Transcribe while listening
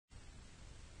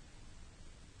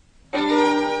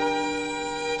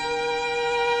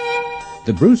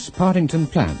The Bruce Partington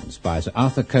Plans by Sir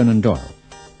Arthur Conan Doyle.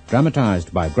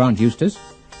 Dramatised by Grant Eustace,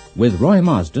 with Roy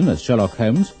Marsden as Sherlock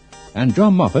Holmes and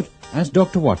John Moffat as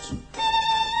Dr. Watson.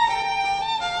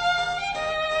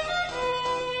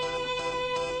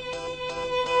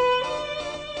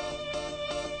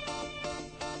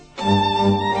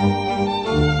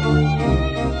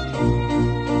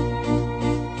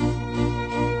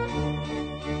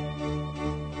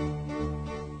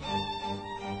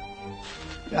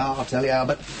 I'll tell you,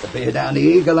 Albert, the beer down the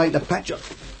eagle like the patch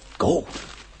of gold.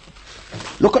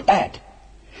 Look at that.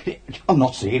 I'm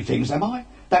not seeing things, am I?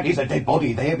 That is a dead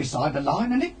body there beside the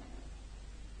line, isn't it?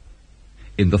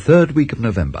 In the third week of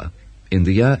November, in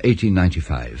the year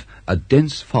 1895, a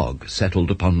dense fog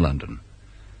settled upon London.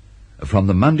 From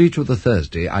the Monday to the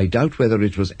Thursday, I doubt whether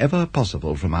it was ever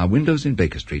possible from our windows in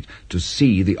Baker Street to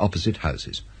see the opposite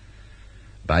houses.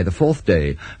 By the fourth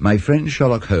day, my friend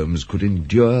Sherlock Holmes could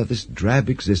endure this drab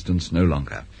existence no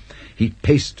longer. He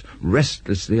paced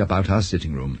restlessly about our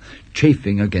sitting room,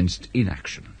 chafing against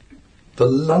inaction. The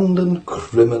London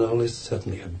criminal is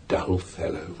certainly a dull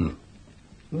fellow.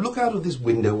 Look out of this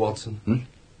window, Watson.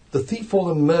 The thief or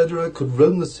the murderer could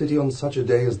roam the city on such a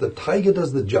day as the tiger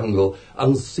does the jungle,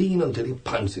 unseen until he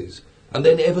pounces, and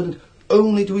then evident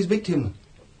only to his victim.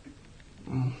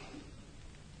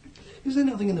 Is there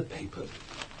nothing in the paper?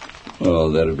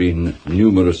 Oh, there have been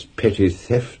numerous petty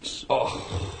thefts.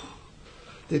 Oh,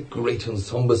 the great and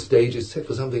sombre stage is set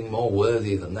for something more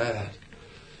worthy than that.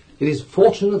 It is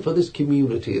fortunate for this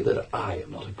community that I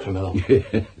am not a criminal.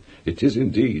 It is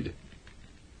indeed.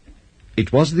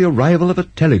 It was the arrival of a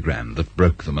telegram that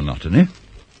broke the monotony.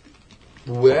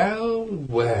 Well,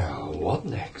 what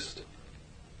next?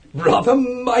 Brother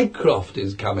Mycroft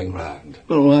is coming round.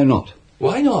 Well, why not?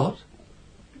 Why not?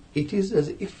 It is as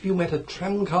if you met a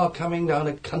tramcar coming down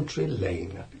a country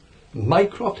lane.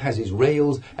 Mycroft has his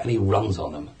rails and he runs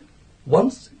on them.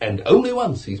 Once and only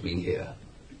once he's been here.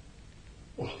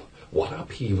 What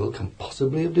upheaval can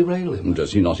possibly have derailed him?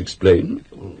 Does he not explain?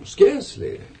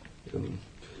 Scarcely.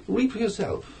 Read for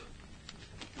yourself.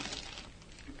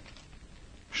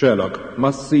 Sherlock,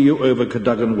 must see you over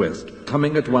Cadogan West.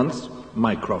 Coming at once,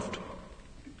 Mycroft.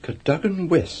 Cadogan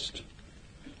West?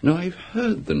 No, I've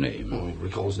heard the name. It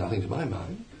recalls nothing to my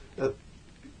mind.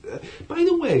 By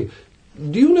the way,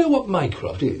 do you know what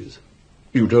Mycroft is?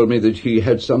 You told me that he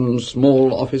had some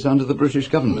small office under the British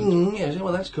government. Yes,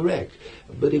 well, that's correct.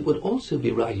 But it would also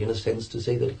be right, in a sense, to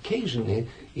say that occasionally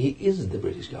he is the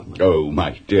British government. Oh,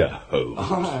 my dear Holmes.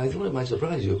 I thought it might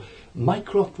surprise you.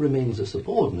 Mycroft remains a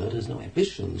subordinate, has no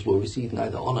ambitions, will receive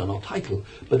neither honour nor title,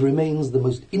 but remains the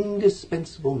most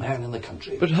indispensable man in the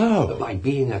country. But how? By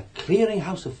being a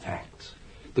clearing-house of facts.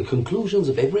 The conclusions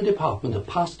of every department are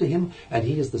passed to him, and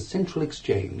he is the central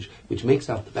exchange, which makes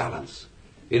out the balance.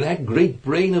 In that great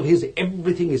brain of his,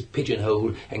 everything is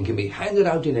pigeonholed and can be handed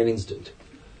out in an instant.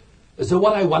 So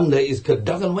what I wonder is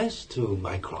Cadogan West to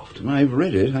Mycroft. I've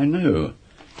read it, I know.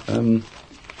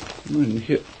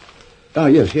 Here.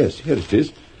 Yes, here it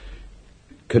is.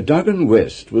 Cadogan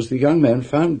West was the young man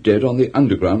found dead on the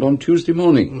Underground on Tuesday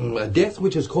morning. A death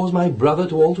which has caused my brother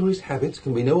to alter his habits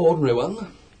can be no ordinary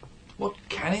one. What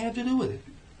can he have to do with it?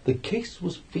 The case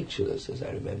was featureless, as I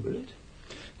remember it.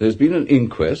 There's been an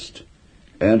inquest,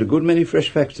 and a good many fresh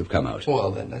facts have come out.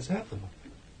 Well, then, let's have them.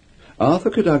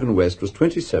 Arthur Cadogan West was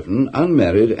 27,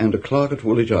 unmarried, and a clerk at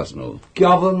Woolwich Arsenal.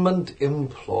 Government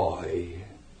employ.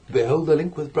 Behold the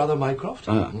link with Brother Mycroft.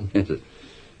 Yes.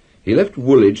 He left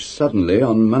Woolwich suddenly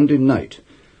on Monday night.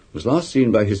 Was last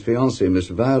seen by his fiancée, Miss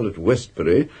Violet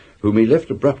Westbury, whom he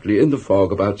left abruptly in the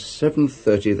fog about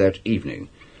 7:30 that evening.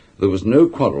 There was no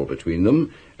quarrel between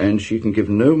them, and she can give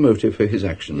no motive for his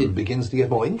action. It begins to get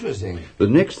more interesting. The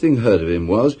next thing heard of him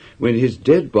was when his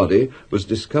dead body was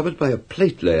discovered by a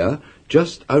plate layer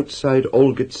just outside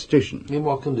Aldgate Station. In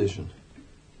what condition?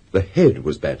 The head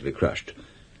was badly crushed,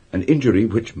 an injury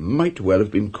which might well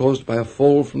have been caused by a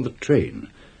fall from the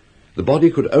train. The body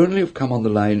could only have come on the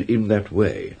line in that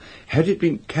way. Had it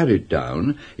been carried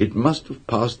down, it must have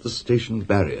passed the station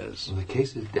barriers. Well, the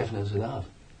case is definite enough.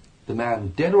 The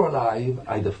man, dead or alive,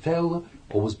 either fell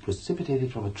or was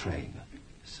precipitated from a train.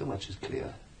 So much is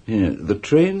clear. Yeah, the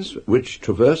trains which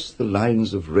traverse the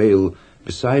lines of rail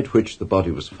beside which the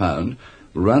body was found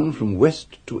run from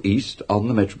west to east on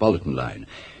the Metropolitan line.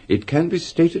 It can be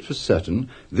stated for certain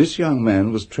this young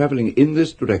man was travelling in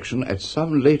this direction at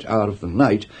some late hour of the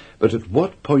night, but at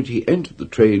what point he entered the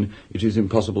train it is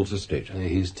impossible to state.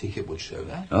 His ticket would show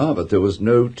that. But there was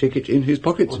no ticket in his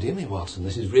pocket. Oh, dear me, Watson,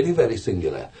 this is really very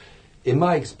singular. In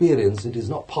my experience, it is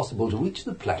not possible to reach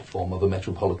the platform of a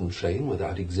Metropolitan train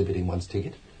without exhibiting one's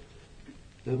ticket.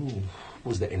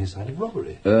 Was there any sign of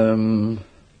robbery?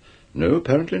 No,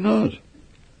 apparently not.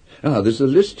 There's a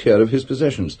list here of his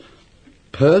possessions.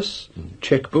 Purse,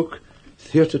 checkbook,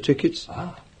 theatre tickets,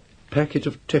 packet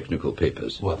of technical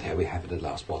papers. Well, there we have it at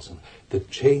last, Watson. The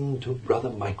chain to Brother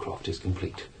Mycroft is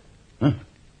complete.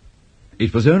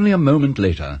 It was only a moment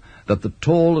later that the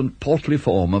tall and portly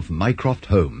form of Mycroft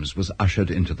Holmes was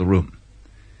ushered into the room.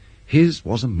 His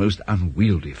was a most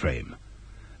unwieldy frame,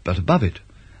 but above it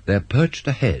there perched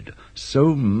a head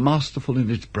so masterful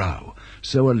in its brow,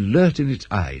 so alert in its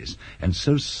eyes, and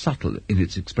so subtle in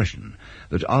its expression,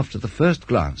 that after the first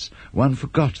glance one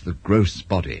forgot the gross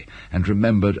body and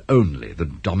remembered only the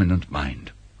dominant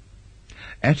mind.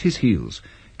 At his heels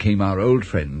came our old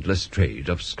friend Lestrade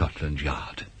of Scotland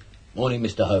Yard. Morning,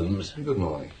 Mr. Holmes. Good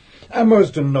morning. A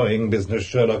most annoying business,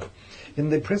 Sherlock. In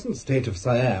the present state of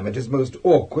Siam, it is most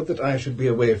awkward that I should be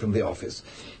away from the office.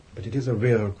 But it is a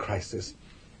real crisis.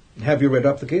 Have you read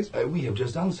up the case? We have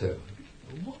just done so.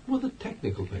 What were the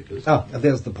technical papers?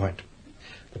 There's the point.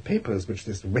 The papers which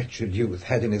this wretched youth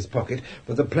had in his pocket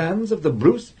were the plans of the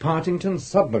Bruce Partington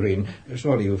submarine.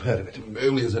 Surely you've heard of it.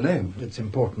 Only as a name. Its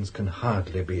importance can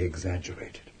hardly be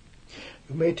exaggerated.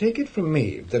 You may take it from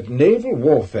me that naval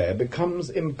warfare becomes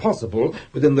impossible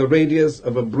within the radius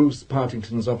of a Bruce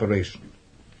Partington's operation.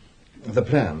 The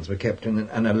plans were kept in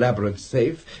an elaborate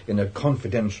safe in a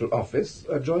confidential office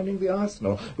adjoining the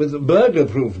arsenal, with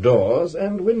burglar-proof doors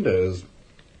and windows.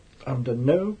 Under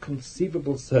no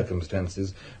conceivable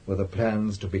circumstances were the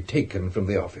plans to be taken from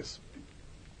the office.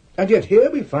 And yet here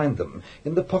we find them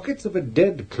in the pockets of a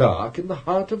dead clerk in the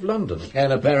heart of London.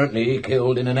 And apparently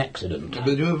killed in an accident.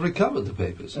 But you have recovered the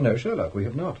papers. No, Sherlock, we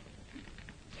have not.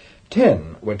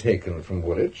 10 were taken from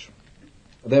Woolwich.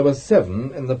 There were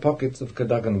 7 in the pockets of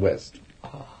Cadogan West.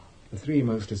 The 3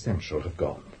 most essential have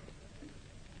gone.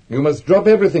 You must drop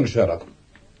everything, Sherlock.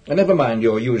 And never mind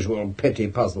your usual petty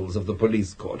puzzles of the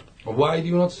police court. Why do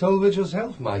you not salvage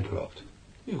yourself, Mycroft?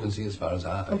 You can see as far as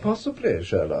I. Possibly,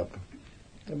 Sherlock.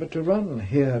 But to run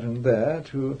here and there,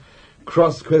 to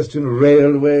cross-question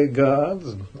railway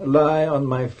guards, lie on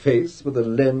my face with a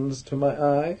lens to my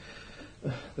eye,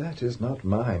 that is not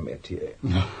my métier.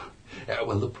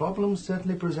 Well, the problem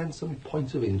certainly presents some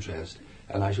points of interest,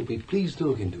 and I shall be pleased to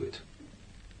look into it.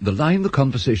 The line the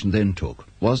conversation then took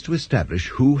was to establish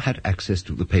who had access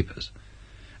to the papers.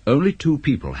 Only 2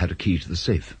 people had a key to the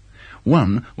safe.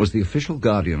 One was the official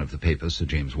guardian of the papers, Sir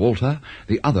James Walter.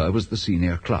 The other was the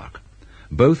senior clerk.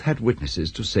 Both had witnesses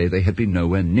to say they had been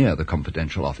nowhere near the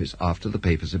confidential office after the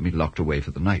papers had been locked away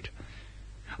for the night.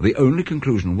 The only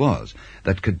conclusion was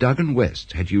that Cadogan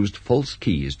West had used false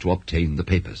keys to obtain the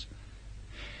papers.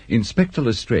 Inspector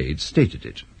Lestrade stated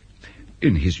it,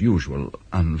 in his usual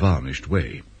unvarnished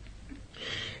way.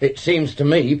 It seems to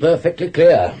me perfectly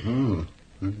clear.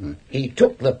 He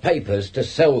took the papers to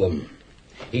sell them.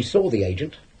 He saw the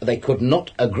agent. They could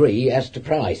not agree as to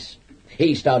price.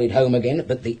 He started home again,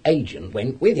 but the agent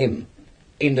went with him.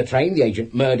 In the train, the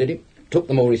agent murdered him, took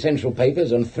the more essential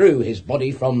papers, and threw his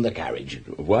body from the carriage.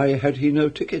 Why had he no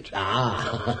ticket?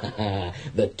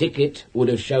 The ticket would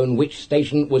have shown which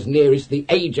station was nearest the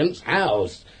agent's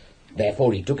house.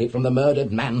 Therefore, he took it from the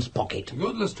murdered man's pocket.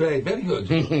 Good, Lestrade, very good.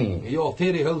 Your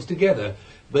theory holds together.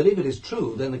 But if it is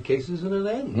true, then the case is at an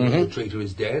end. The traitor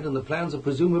is dead, and the plans are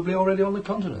presumably already on the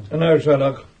continent. No,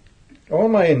 Sherlock. All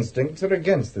my instincts are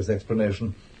against this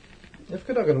explanation. If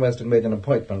Cadogan West had made an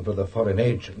appointment with a foreign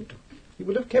agent, he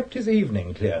would have kept his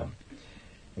evening clear.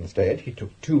 Instead, he took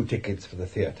 2 tickets for the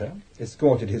theatre,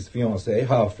 escorted his fiancée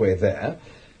halfway there,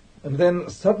 and then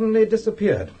suddenly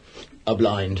disappeared. A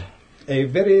blind. A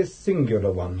very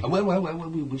singular one. Well,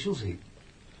 we shall see.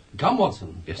 Come,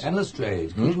 Watson. Yes. And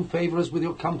Lestrade, could you favour us with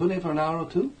your company for an hour or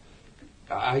 2?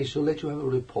 I shall let you have a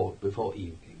report before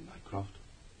evening, Mycroft.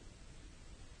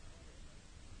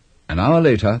 An hour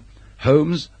later,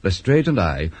 Holmes, Lestrade and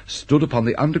I stood upon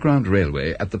the Underground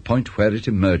Railway at the point where it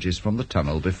emerges from the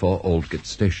tunnel before Aldgate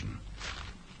Station.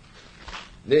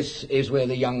 This is where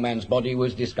the young man's body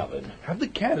was discovered. Have the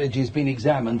carriages been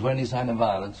examined for any sign of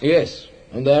violence? Yes,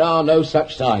 and there are no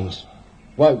such signs.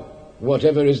 Why,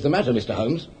 whatever is the matter, Mr.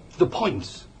 Holmes? The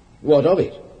points. What of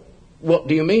it? What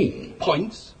do you mean?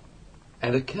 Points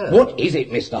and a curve. What is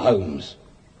it, Mr. Holmes?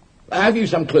 Have you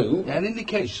some clue? An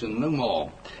indication, no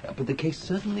more. But the case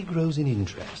certainly grows in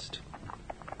interest.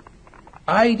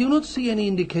 I do not see any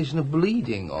indication of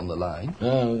bleeding on the line.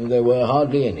 There were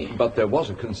hardly any. But there was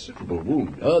a considerable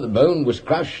wound. The bone was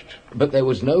crushed, but there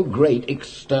was no great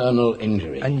external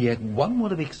injury. And yet one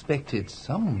would have expected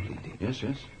some bleeding. Yes.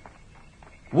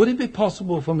 Would it be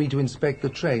possible for me to inspect the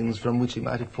trains from which he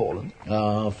might have fallen?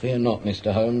 Fear not,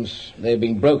 Mr. Holmes. They've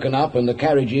been broken up and the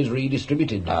carriages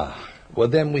redistributed. Well,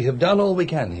 then we have done all we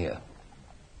can here.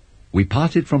 We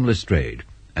parted from Lestrade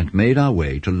and made our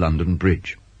way to London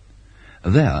Bridge.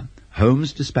 There,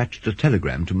 Holmes dispatched a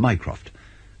telegram to Mycroft,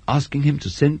 asking him to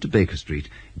send to Baker Street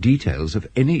details of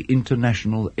any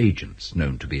international agents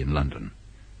known to be in London.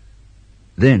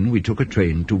 Then we took a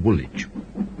train to Woolwich.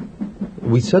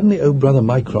 We suddenly owe Brother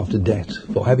Mycroft a debt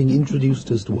for having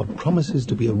introduced us to what promises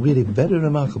to be a really very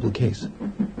remarkable case.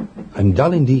 I'm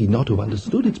dull indeed not to have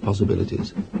understood its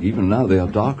possibilities. Even now they are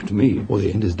dark to me. Well,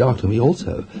 the end is dark to me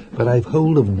also, but I've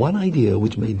hold of one idea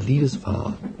which may lead us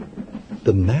far.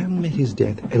 The man met his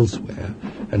death elsewhere,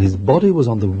 and his body was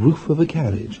on the roof of a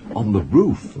carriage. On the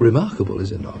roof? Remarkable,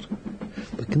 is it not?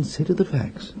 But consider the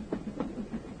facts.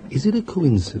 Is it a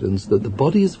coincidence that the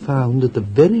body is found at the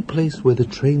very place where the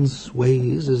train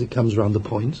sways as it comes round the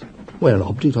points, where an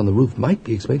object on the roof might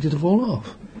be expected to fall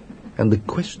off? And the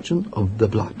question of the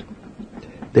blood.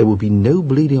 There will be no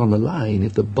bleeding on the line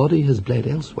if the body has bled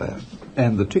elsewhere.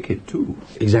 And the ticket, too.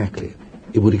 Exactly.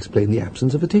 It would explain the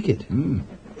absence of a ticket.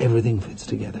 Everything fits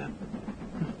together.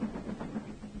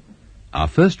 Our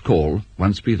first call,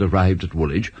 once we'd arrived at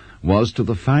Woolwich, was to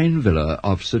the fine villa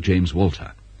of Sir James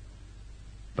Walter.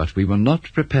 But we were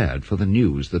not prepared for the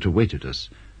news that awaited us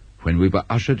when we were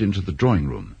ushered into the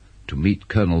drawing-room to meet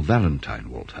Colonel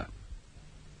Valentine Walter.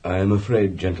 I am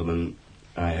afraid, gentlemen,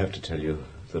 I have to tell you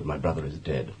that my brother is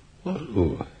dead.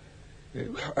 Oh,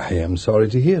 I am sorry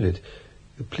to hear it.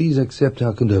 Please accept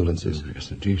our condolences. Yes,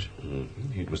 indeed.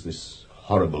 It was this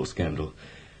horrible scandal.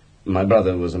 My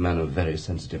brother was a man of very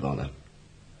sensitive honour.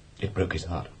 It broke his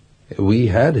heart. We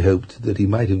had hoped that he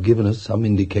might have given us some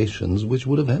indications which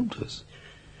would have helped us.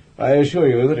 I assure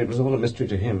you that it was all a mystery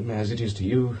to him, as it is to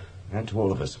you and to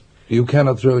all of us. You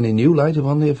cannot throw any new light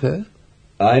upon the affair?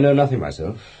 I know nothing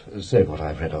myself, save what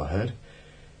I've read or heard.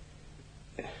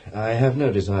 I have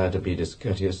no desire to be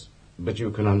discourteous, but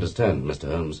you can understand, Mr.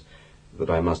 Holmes, that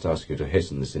I must ask you to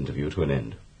hasten this interview to an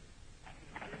end.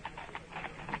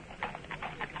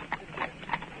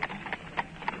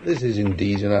 This is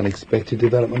indeed an unexpected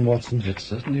development, Watson. It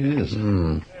certainly is.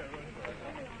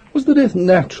 Was the death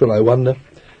natural, I wonder?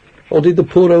 Or did the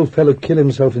poor old fellow kill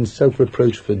himself in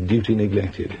self-reproach for duty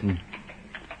neglected?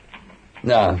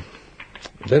 Now,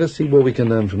 let us see what we can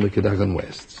learn from the Cadogan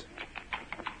Wests.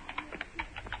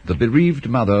 The bereaved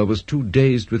mother was too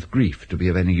dazed with grief to be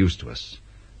of any use to us,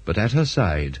 but at her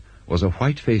side was a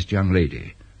white-faced young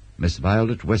lady, Miss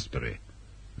Violet Westbury,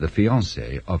 the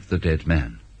fiancée of the dead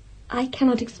man. I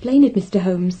cannot explain it, Mr.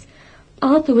 Holmes.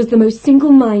 Arthur was the most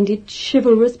single-minded,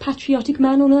 chivalrous, patriotic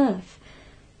man on earth.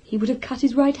 He would have cut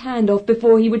his right hand off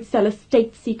before he would sell a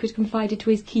state secret confided to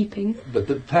his keeping. But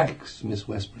the facts, Miss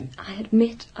Westbury? I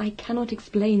admit I cannot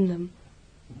explain them.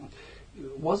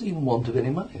 Was he in want of any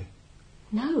money?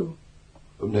 No.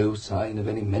 No sign of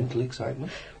any mental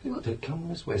excitement? What? Come,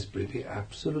 Miss Westbury, be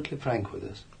absolutely frank with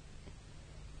us.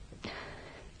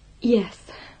 Yes.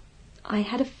 I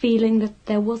had a feeling that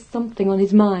there was something on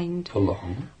his mind. For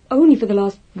long? Only for the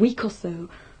last week or so.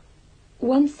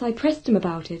 Once I pressed him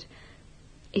about it.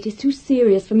 It is too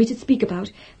serious for me to speak about.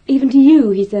 Even to you,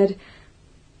 he said.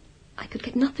 I could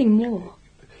get nothing more.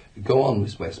 Go on,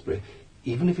 Miss Westbury.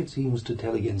 Even if it seems to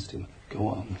tell against him, go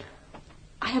on.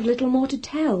 I have little more to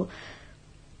tell.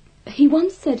 He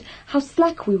once said how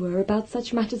slack we were about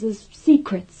such matters as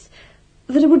secrets,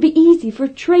 that it would be easy for a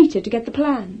traitor to get the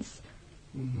plans.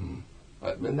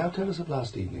 Now tell us of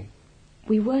last evening.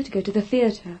 We were to go to the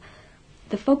theatre.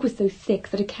 The fog was so thick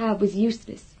that a cab was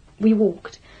useless. We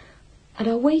walked, and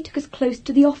our way took us close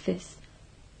to the office.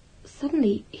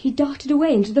 Suddenly, he darted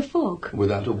away into the fog.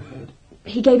 Without a word?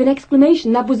 He gave an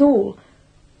exclamation, that was all.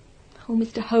 Oh,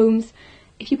 Mr. Holmes,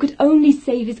 if you could only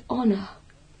save his honour.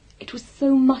 It was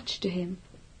so much to him.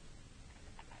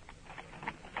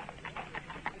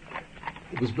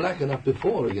 It was black enough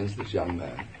before against this young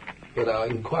man, but our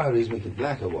inquiries make it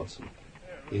blacker, Watson.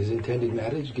 His intended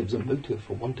marriage gives a motive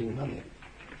for wanting money.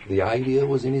 The idea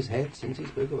was in his head since he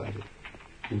spoke about it.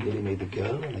 He nearly made the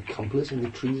girl an accomplice in the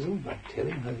treason by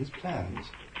telling her his plans.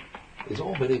 It's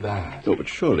all very bad. Oh, but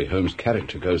surely Holmes'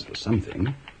 character goes for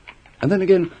something. And then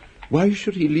again, why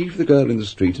should he leave the girl in the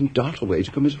street and dart away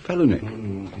to commit a felony?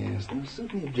 Yes, there are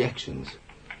certainly objections.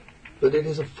 But it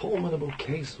is a formidable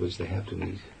case which they have to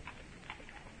meet.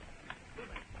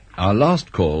 Our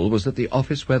last call was at the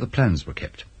office where the plans were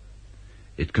kept.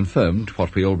 It confirmed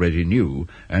what we already knew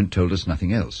and told us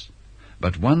nothing else.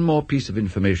 But one more piece of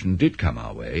information did come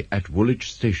our way at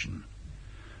Woolwich Station.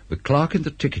 The clerk in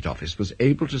the ticket office was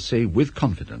able to say with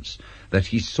confidence that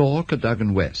he saw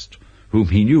Cadogan West, whom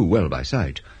he knew well by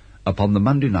sight, upon the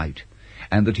Monday night,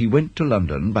 and that he went to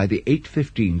London by the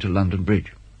 8:15 to London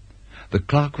Bridge. The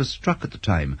clerk was struck at the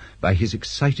time by his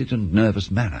excited and nervous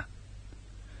manner.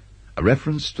 A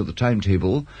reference to the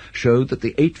timetable showed that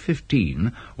the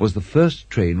 8:15 was the first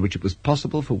train which it was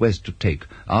possible for West to take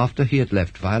after he had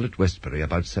left Violet Westbury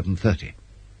about 7:30.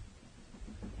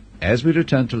 As we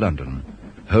returned to London,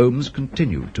 Holmes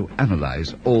continued to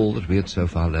analyse all that we had so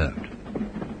far learned.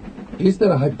 Is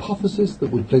there a hypothesis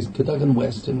that would place Cadogan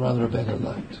West in rather a better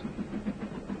light?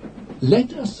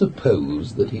 Let us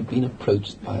suppose that he'd been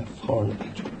approached by a foreign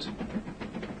agent.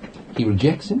 He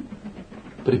rejects him,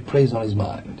 but it preys on his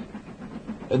mind.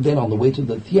 And then on the way to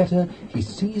the theatre, he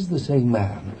sees the same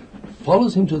man,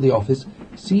 follows him to the office,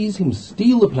 sees him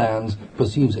steal the plans,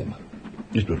 pursues him.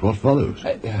 Yes, but what follows?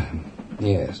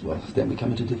 Yes, well, then we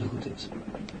come into difficulties.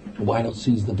 Why not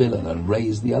seize the villain and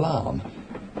raise the alarm?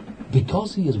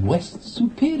 Because he is West's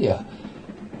superior.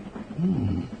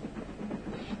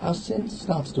 Our sense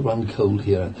starts to run cold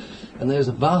here, and there's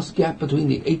a vast gap between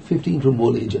the 8:15 from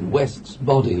Woolwich and West's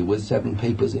body with 7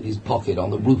 papers in his pocket on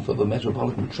the roof of a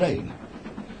metropolitan train.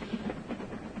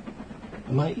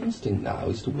 And my instinct now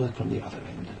is to work from the other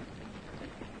end.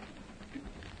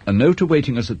 A note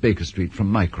awaiting us at Baker Street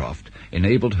from Mycroft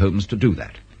enabled Holmes to do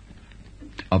that.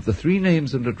 Of the 3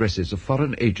 names and addresses of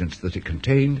foreign agents that it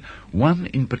contained, one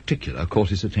in particular caught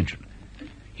his attention.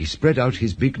 He spread out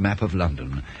his big map of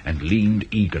London and leaned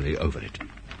eagerly over it.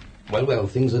 Well,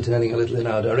 things are turning a little in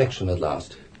our direction at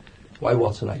last. Why,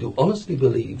 Watson, I do honestly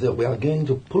believe that we are going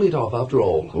to pull it off after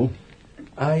all. Oh?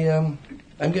 I'm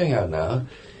going out now.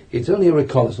 It's only a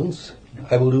reconnaissance.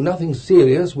 I will do nothing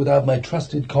serious without my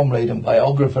trusted comrade and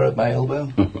biographer at my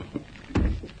elbow.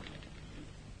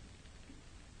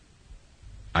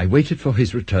 I waited for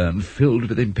his return, filled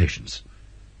with impatience.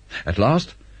 At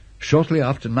last, shortly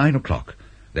after 9 o'clock,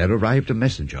 there arrived a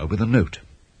messenger with a note.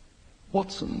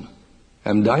 Watson,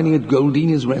 I'm dining at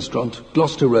Goldini's restaurant,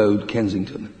 Gloucester Road,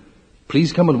 Kensington.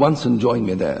 Please come at once and join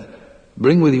me there.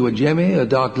 Bring with you a jemmy, a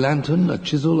dark lantern, a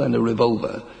chisel, and a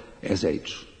revolver.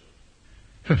 S.H.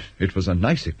 It was a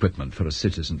nice equipment for a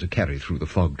citizen to carry through the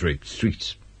fog-draped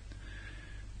streets.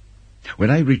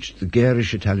 When I reached the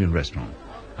garish Italian restaurant,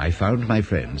 I found my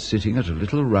friend sitting at a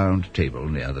little round table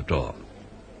near the door.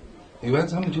 You had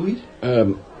something to eat?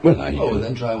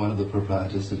 Then try one of the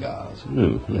proprietor's cigars.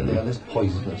 They are less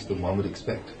poisonous than one would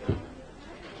expect.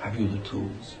 Have you the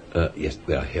tools? Yes,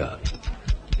 they are here,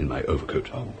 in my overcoat.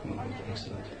 Oh,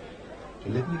 excellent.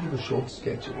 Let me give a short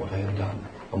sketch of what I have done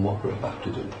and what we're about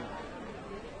to do.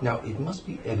 Now, it must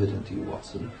be evident to you,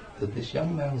 Watson, that this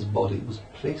young man's body was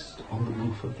placed on the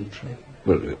roof of the train.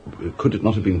 Well, could it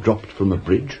not have been dropped from a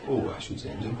bridge? Oh, I should say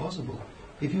it's impossible.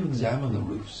 If you examine the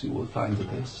roofs, you will find that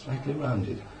they're slightly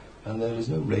rounded, and there is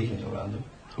no railing around them.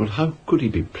 Well, how could he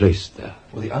be placed there?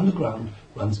 Well, the underground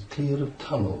runs clear of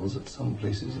tunnels at some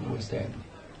places in the West End.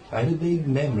 I had a vague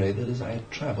memory that as I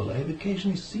had travelled, I have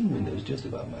occasionally seen windows just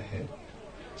above my head.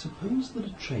 Suppose that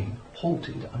a train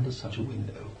halted under such a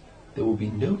window. There will be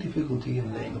no difficulty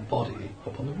in laying a body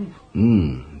upon the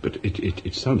roof. But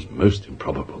it sounds most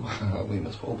improbable. We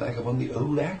must fall back upon the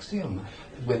old axiom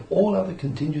that when all other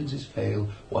contingencies fail,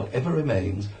 whatever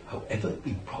remains, however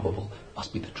improbable,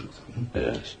 must be the truth.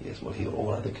 Yes. Yes, well, here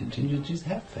all other contingencies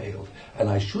have failed. And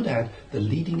I should add, the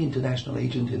leading international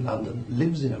agent in London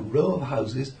lives in a row of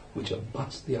houses which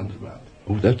abuts the underground.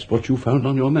 Oh, that's what you found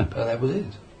on your map? That was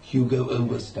it. Hugo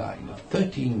Oberstein of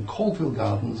 13 Caulfield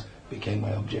Gardens became my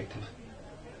objective.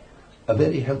 A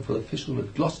very helpful official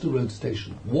at Gloucester Road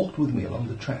Station walked with me along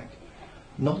the track.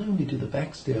 Not only do the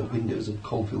back stair windows of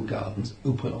Caulfield Gardens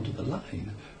open onto the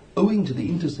line, owing to the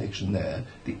intersection there,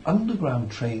 the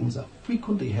underground trains are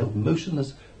frequently held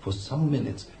motionless for some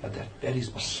minutes at that very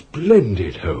spot.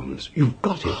 Splendid, Holmes. You've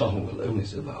got it. Oh, well, only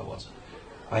so far, Watson.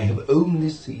 I have only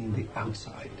seen the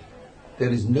outside.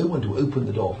 There is no one to open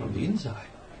the door from the inside.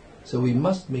 So we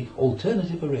must make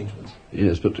alternative arrangements.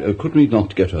 Yes, but could we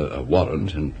not get a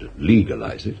warrant and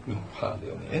legalise it? Hardly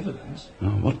on the evidence.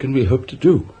 What can we hope to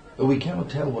do? We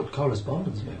cannot tell what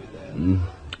correspondence may be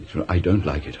there. I don't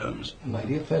like it, Holmes. My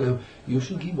dear fellow, you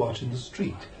should keep watching the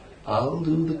street. I'll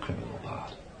do the criminal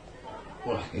part.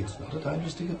 Well, it's not a time to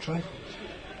stick at trifles.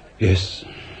 Yes,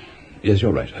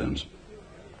 you're right, Holmes.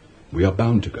 We are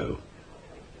bound to go.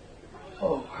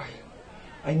 Oh,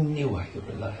 I knew I could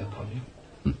rely upon you.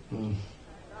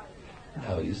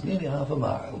 Now, it is nearly half a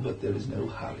mile, but there is no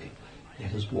hurry.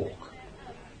 Let us walk.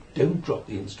 Don't drop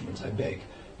the instruments, I beg.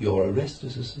 Your arrest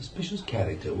as a suspicious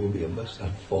character will be a most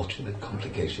unfortunate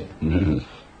complication.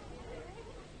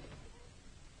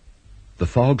 The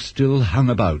fog still hung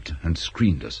about and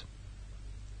screened us.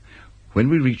 When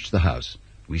we reached the house,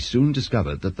 we soon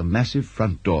discovered that the massive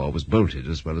front door was bolted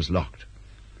as well as locked.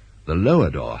 The lower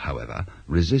door, however,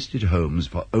 resisted Holmes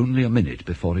for only a minute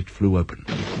before it flew open,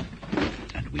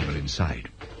 and we were inside.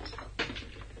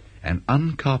 An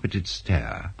uncarpeted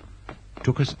stair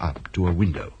took us up to a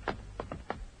window.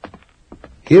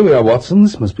 Here we are, Watson.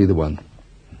 This must be the one.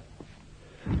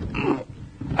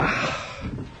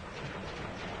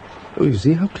 Oh, you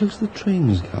see how close the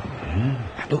trains come?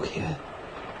 Yeah. Look here.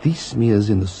 These smears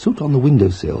in the soot on the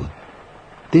windowsill.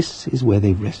 This is where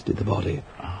they rested the body.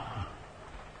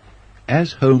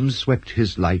 As Holmes swept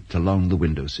his light along the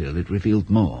windowsill, it revealed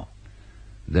more.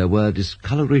 There were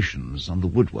discolorations on the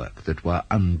woodwork that were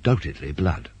undoubtedly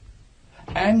blood.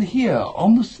 And here,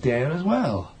 on the stair as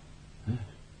well.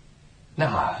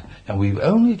 Now, we've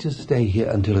only to stay here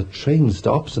until a train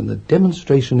stops and the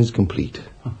demonstration is complete.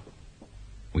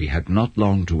 We had not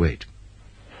long to wait.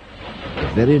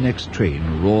 The very next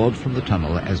train roared from the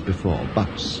tunnel as before,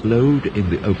 but slowed in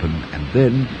the open and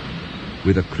then,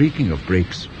 with a creaking of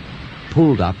brakes,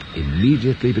 pulled up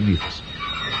immediately beneath us.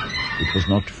 It was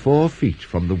not 4 feet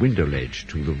from the window ledge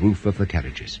to the roof of the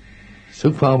carriages.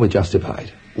 So far we're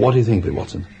justified. What do you think of it,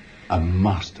 Watson? A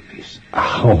masterpiece.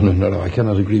 Oh, no, I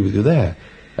cannot agree with you there.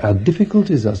 Our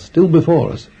difficulties are still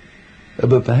before us.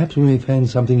 But perhaps we may find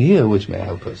something here which may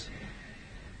help us.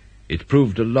 It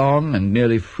proved a long and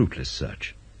nearly fruitless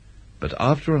search. But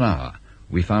after an hour,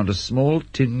 we found a small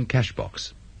tin cash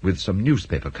box with some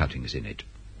newspaper cuttings in it.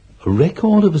 A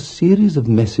record of a series of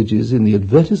messages in the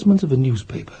advertisements of a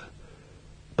newspaper.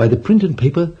 By the print and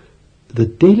paper, the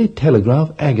Daily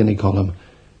Telegraph agony column,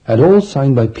 and all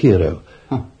signed by Piero.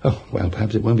 Huh. Oh, well,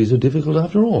 perhaps it won't be so difficult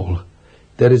after all.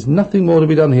 There is nothing more to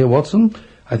be done here, Watson.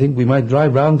 I think we might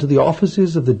drive round to the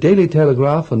offices of the Daily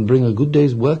Telegraph and bring a good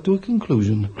day's work to a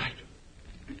conclusion. Right.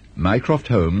 Mycroft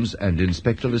Holmes and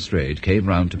Inspector Lestrade came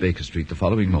round to Baker Street the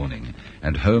following morning,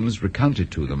 and Holmes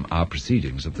recounted to them our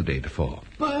proceedings of the day before.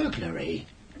 Burglary?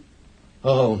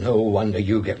 Oh, no wonder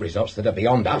you get results that are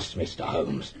beyond us, Mr.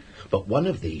 Holmes. But one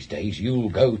of these days you'll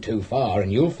go too far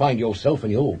and you'll find yourself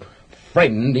and your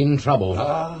friend in trouble.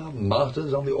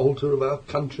 Martyrs on the altar of our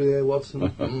country there,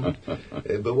 Watson.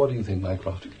 But what do you think,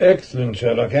 Mycroft? Excellent,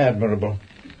 Sherlock, admirable.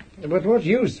 But what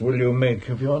use will you make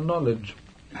of your knowledge?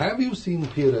 Have you seen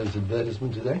Piero's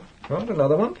advertisement today? What,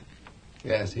 another one?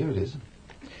 Yes, here it is.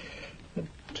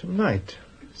 Tonight,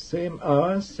 same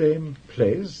hour, same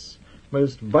place,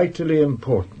 most vitally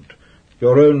important.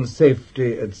 Your own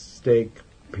safety at stake,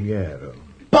 Piero.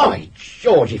 By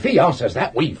George, if he answers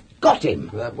that, we've got him.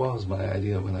 That was my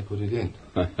idea when I put it in.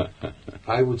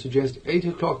 I would suggest 8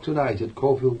 o'clock tonight at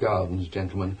Caulfield Gardens,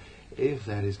 gentlemen, if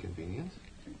that is convenient.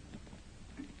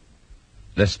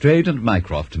 Lestrade and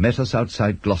Mycroft met us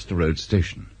outside Gloucester Road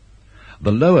Station.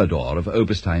 The lower door of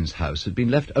Oberstein's house had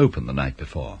been left open the night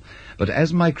before, but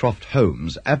as Mycroft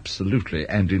Holmes absolutely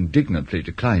and indignantly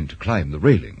declined to climb the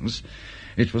railings,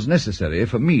 it was necessary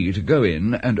for me to go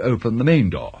in and open the main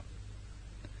door.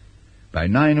 By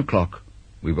 9 o'clock,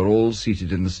 we were all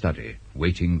seated in the study,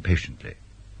 waiting patiently.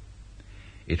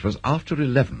 It was after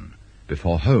 11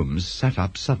 before Holmes sat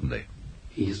up suddenly.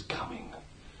 He is coming.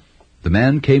 The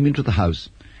man came into the house,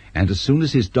 and as soon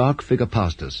as his dark figure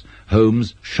passed us,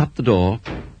 Holmes shut the door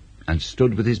and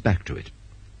stood with his back to it.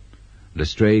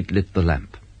 Lestrade lit the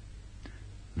lamp.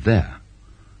 There,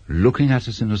 looking at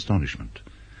us in astonishment,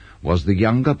 was the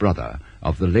younger brother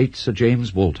of the late Sir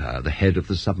James Walter, the head of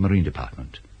the submarine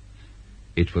department.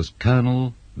 It was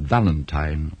Colonel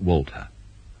Valentine Walter.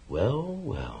 Well,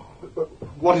 well.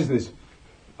 What is this?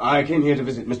 I came here to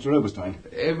visit Mr. Oberstein.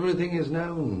 Everything is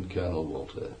known, Colonel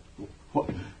Walter. What?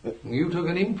 You took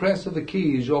an impress of the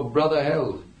keys your brother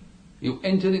held. You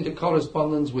entered into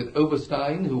correspondence with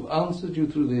Oberstein, who answered you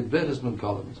through the advertisement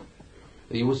columns.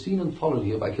 You were seen and followed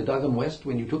here by Cadogan West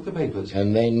when you took the papers.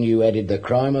 And then you added the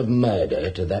crime of murder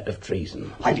to that of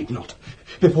treason. I did not.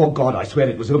 Before God, I swear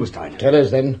it was Oberstein. Tell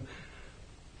us, then.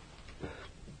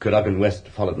 Cadogan West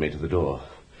followed me to the door.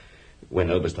 When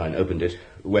Oberstein opened it,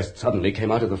 West suddenly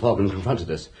came out of the fog and confronted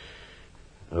us.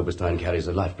 Oberstein carries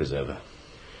a life preserver.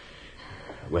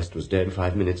 West was dead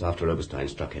 5 minutes after Oberstein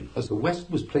struck him. As the West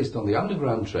was placed on the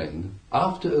underground train,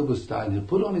 after Oberstein had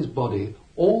put on his body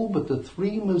all but the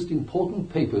 3 most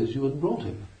important papers you had brought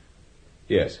him.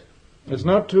 Yes. It's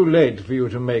not too late for you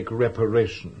to make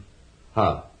reparation.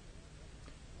 How?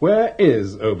 Where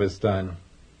is Oberstein?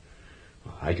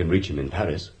 I can reach him in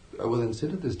Paris. Well, then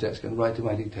sit at this desk and write to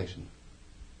my dictation.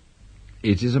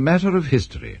 It is a matter of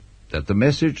history that the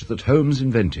message that Holmes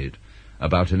invented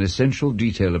about an essential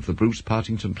detail of the Bruce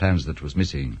Partington plans that was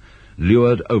missing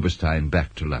lured Oberstein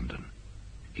back to London.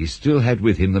 He still had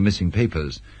with him the missing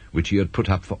papers, which he had put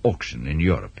up for auction in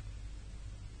Europe.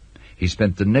 He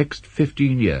spent the next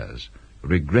 15 years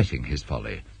regretting his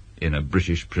folly in a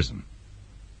British prison.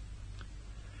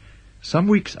 Some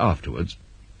weeks afterwards,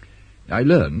 I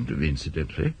learned,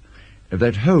 incidentally,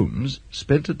 that Holmes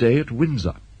spent a day at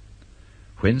Windsor,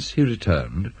 whence he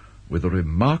returned with a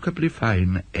remarkably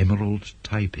fine emerald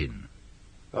tie-pin.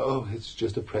 Oh, it's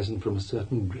just a present from a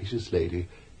certain gracious lady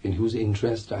in whose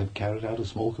interest I've carried out a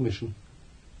small commission.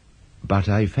 But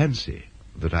I fancy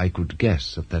that I could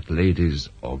guess at that lady's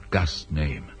august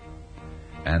name,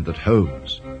 and that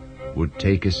Holmes would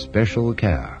take especial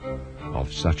care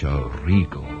of such a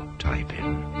regal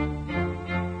tie-pin.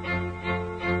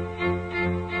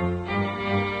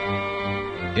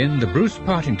 In The Bruce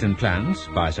Partington Plans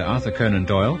by Sir Arthur Conan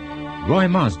Doyle, Roy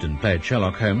Marsden played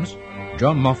Sherlock Holmes,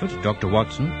 John Moffat, Dr.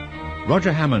 Watson,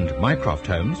 Roger Hammond, Mycroft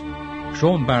Holmes,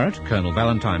 Sean Barrett, Colonel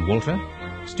Valentine Walter,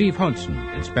 Steve Hodgson,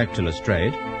 Inspector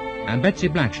Lestrade, and Betsy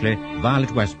Blatchley,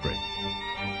 Violet Westbury.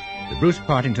 The Bruce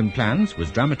Partington Plans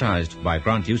was dramatised by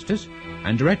Grant Eustace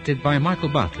and directed by Michael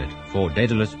Bartlett for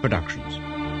Daedalus Productions.